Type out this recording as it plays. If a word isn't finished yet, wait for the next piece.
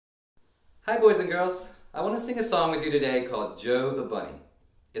Hi boys and girls, I want to sing a song with you today called Joe the Bunny.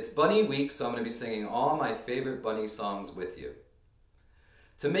 It's Bunny Week, so I'm going to be singing all my favorite bunny songs with you.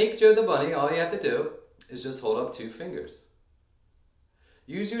 To make Joe the Bunny, all you have to do is just hold up 2 fingers.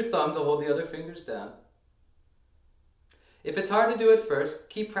 Use your thumb to hold the other fingers down. If it's hard to do at first,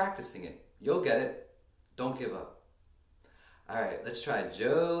 keep practicing it. You'll get it. Don't give up. Alright, let's try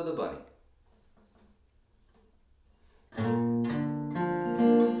Joe the Bunny.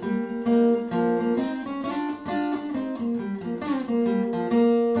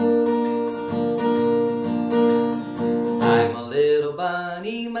 I'm a little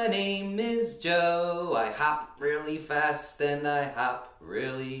bunny, my name is Joe. I hop really fast and I hop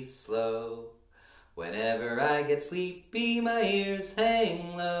really slow. Whenever I get sleepy, my ears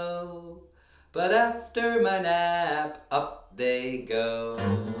hang low. But after my nap, up they go.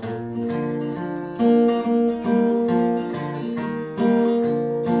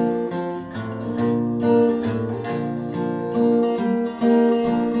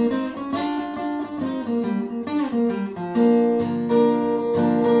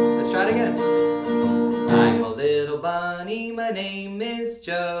 I'm a little bunny, my name is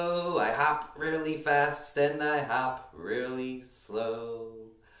Joe. I hop really fast and I hop really slow.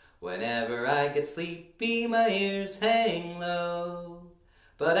 Whenever I get sleepy, my ears hang low.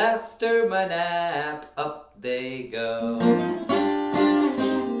 But after my nap, up they go.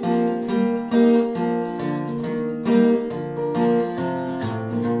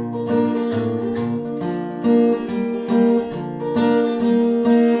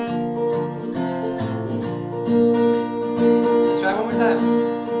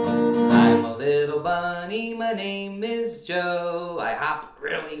 I'm a little bunny, my name is Joe. I hop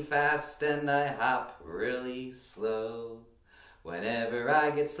really fast and I hop really slow. Whenever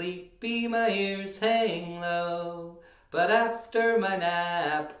I get sleepy, my ears hang low. But after my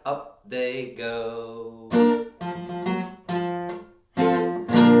nap, up they go.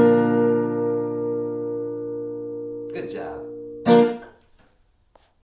 Good job.